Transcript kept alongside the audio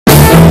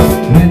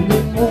And the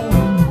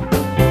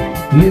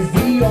moon is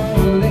the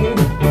only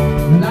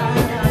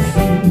light I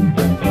see.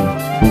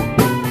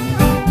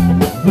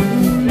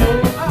 No,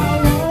 I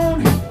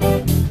won't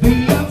be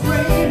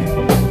afraid.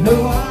 No,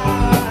 I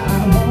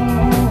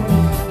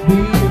won't be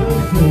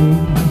afraid.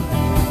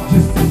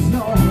 Just as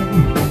long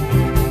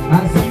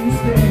as you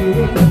stay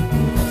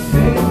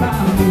by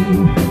me.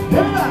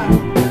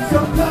 Everybody, so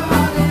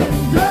darling,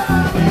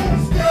 darling,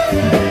 stay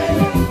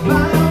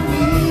by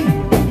me.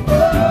 Oh,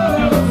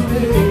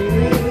 stay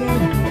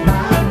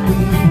by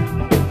me.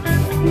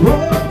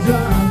 Oh,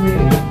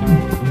 darling,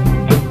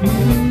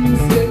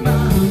 stay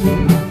by me.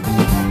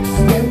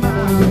 Stay by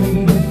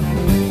me.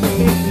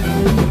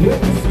 In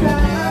the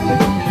sky,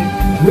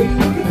 when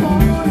you were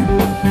born,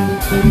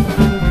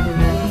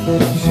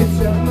 you should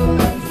tell me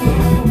that's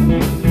wrong.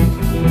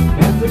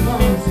 And the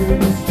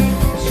mountains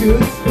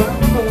should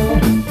stumble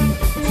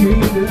to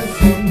the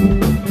sea.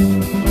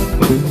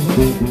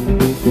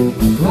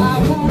 I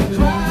won't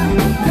cry,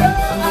 no,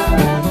 I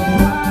won't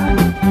cry.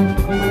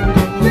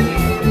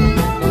 Baby,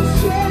 I won't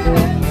shed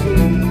a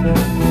tear.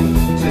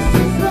 Just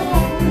as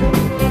long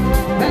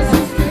as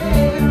you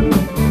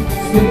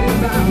stay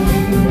by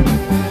me.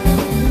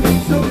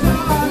 So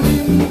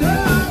darling,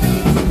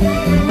 darling,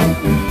 stay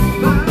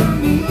by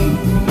me.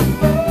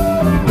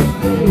 Oh,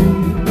 stay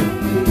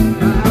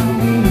by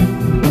me.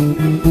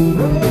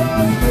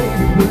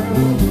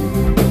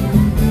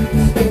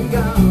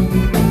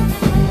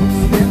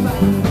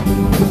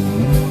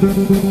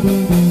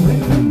 When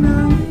the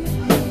night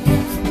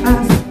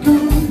has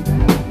gone,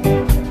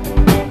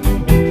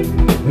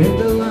 when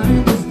the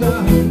light is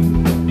dark,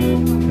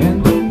 and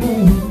the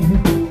moon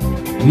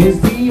is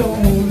the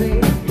only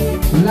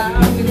light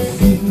I can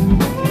see.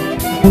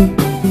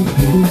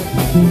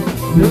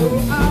 No,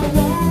 I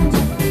won't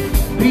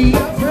be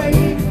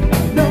afraid.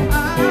 No, I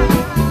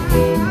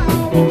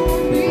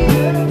won't be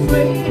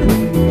afraid.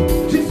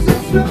 Just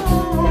as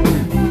long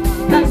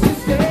as you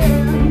stay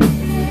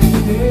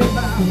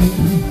by me.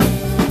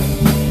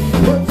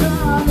 Oh,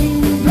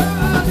 darling,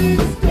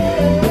 darling,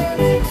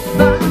 stay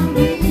by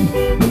me.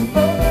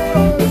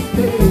 Oh,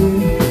 stay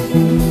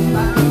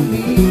by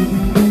me.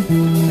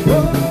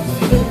 Oh,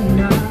 stay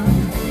now.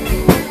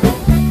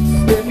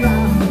 Stay by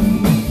me.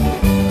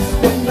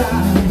 Stay by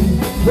me.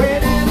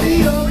 Whenever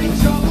you're in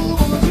trouble,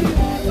 won't you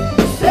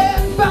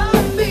stand by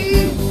me?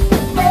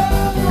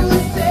 Oh,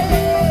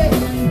 stand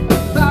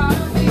by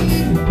me.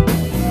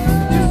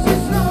 Just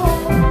as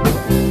long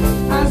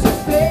as you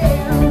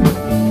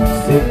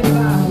stand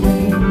by me.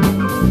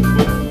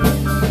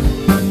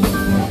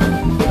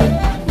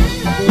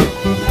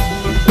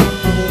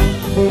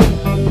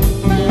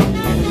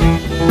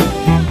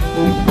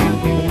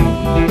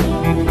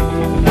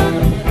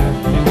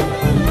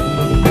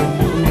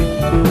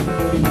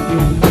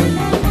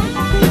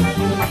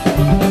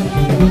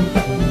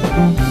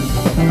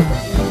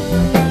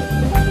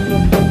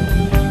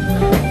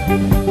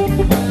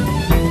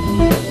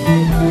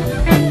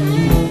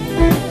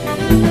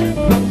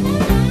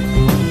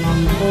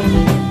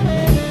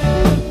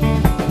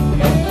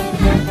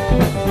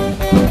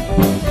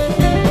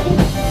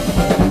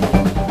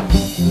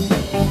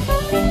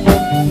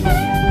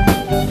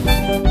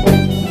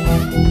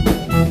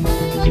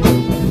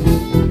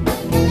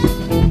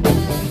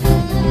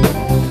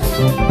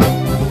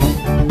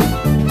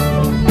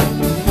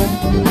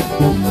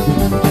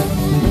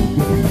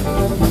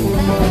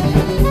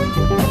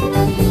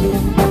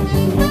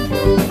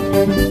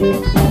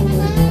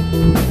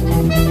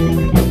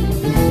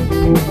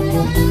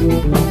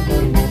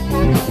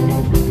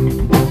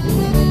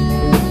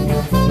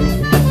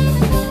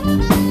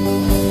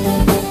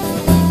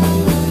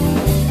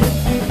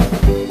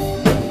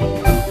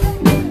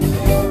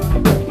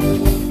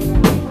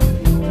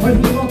 Moi je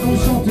vous entends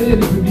chanter les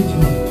publics.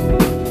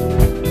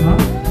 Hein?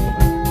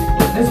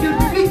 Est-ce que le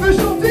public veut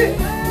chanter?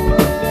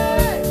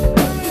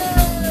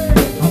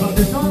 On va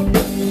descendre.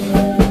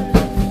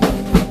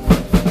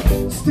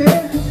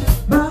 Stand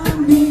by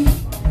me.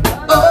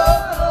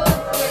 Oh,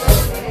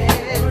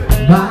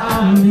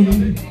 by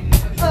me.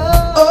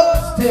 Oh,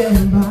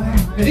 stand by.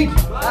 Eric.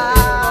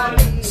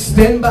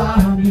 Stand by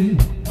me.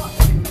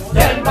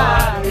 Stand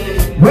by me.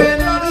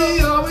 Whenever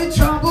you're in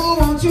trouble,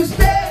 won't you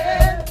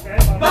stand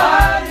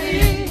By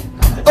me.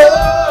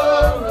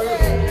 oh,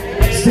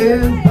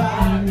 stand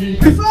by me.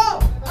 Plus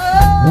fort.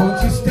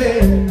 Won't you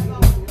stand?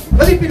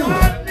 Vas-y, Pino.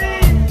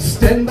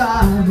 Stand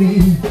by me.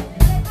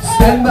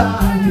 Stand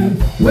by me.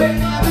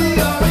 Whenever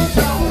you're in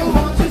trouble,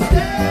 won't you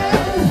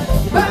stand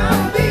by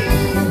me?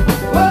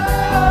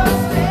 Oh,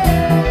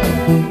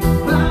 stand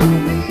by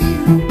me.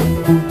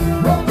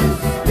 Won't you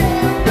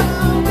stand by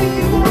me?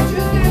 Won't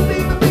you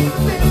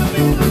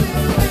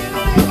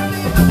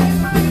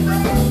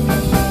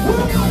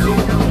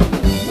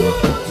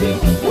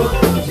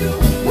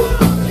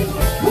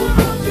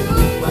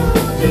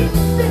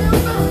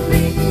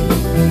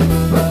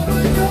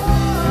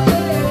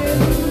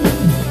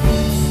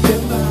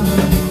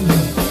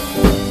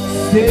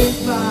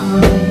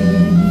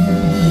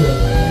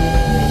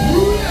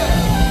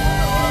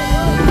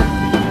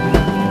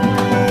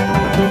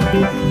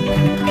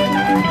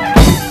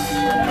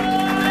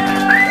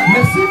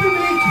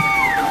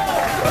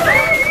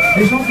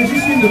Allez, j'en fais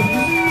juste une de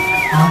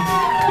plus. Hein.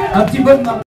 Un petit Bob Marley.